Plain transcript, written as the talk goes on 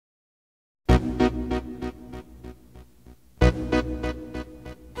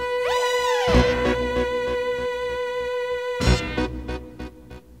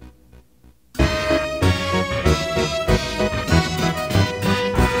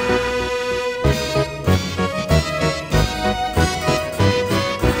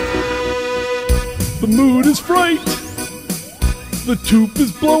his fright. The tube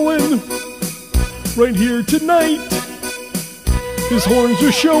is blowing right here tonight. His horns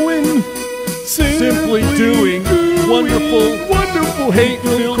are showing. Simply doing wonderful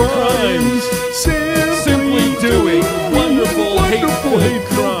hate-filled crimes. Simply doing wonderful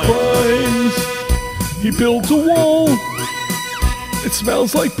hate-filled crimes. He builds a wall. It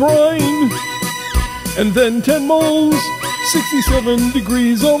smells like brine. And then 10 moles, 67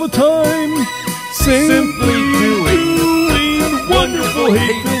 degrees all the time. Simply doing wonderful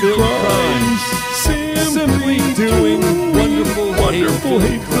hate-filled crimes. Simply doing wonderful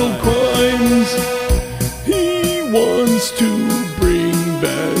hate-filled crimes. He wants to bring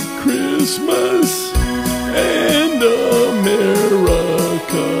back Christmas and America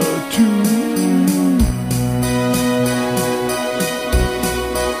too.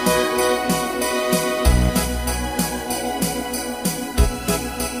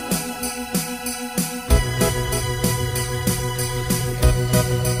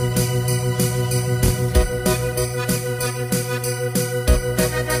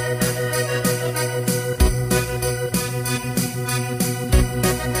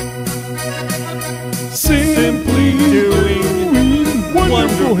 Simply doing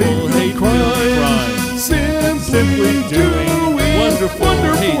wonderful hate crimes. Simply doing wonderful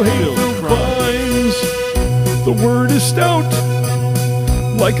hate crimes. The word is stout,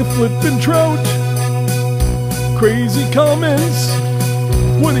 like a flippin' trout. Crazy comments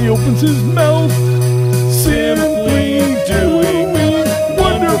when he opens his mouth. Simply doing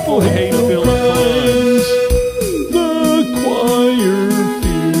wonderful hate crimes. The choir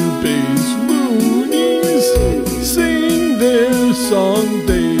fear-based loonies sing their song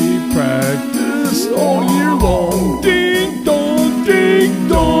they practice all year long. Ding dong, ding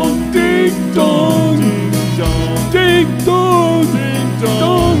dong, ding dong, ding dong, ding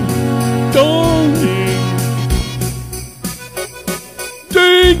dong, dong,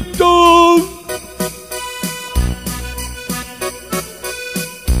 ding dong.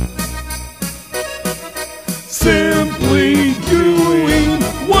 Simply doing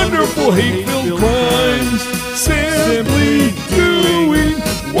wonderful hate-filled crimes. Simply doing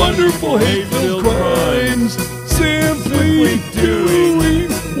wonderful hate-filled crimes. Simply doing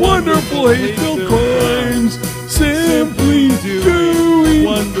wonderful hate-filled crimes. Simply doing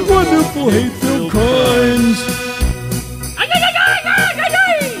wonderful hate-filled crimes.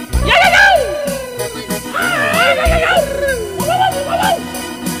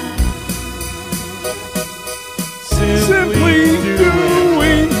 Simply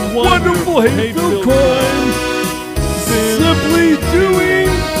doing wonderful hate-filled crimes. Simply doing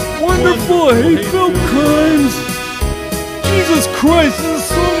wonderful hate-filled crimes. Jesus Christ, this is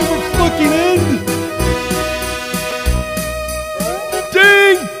so fucking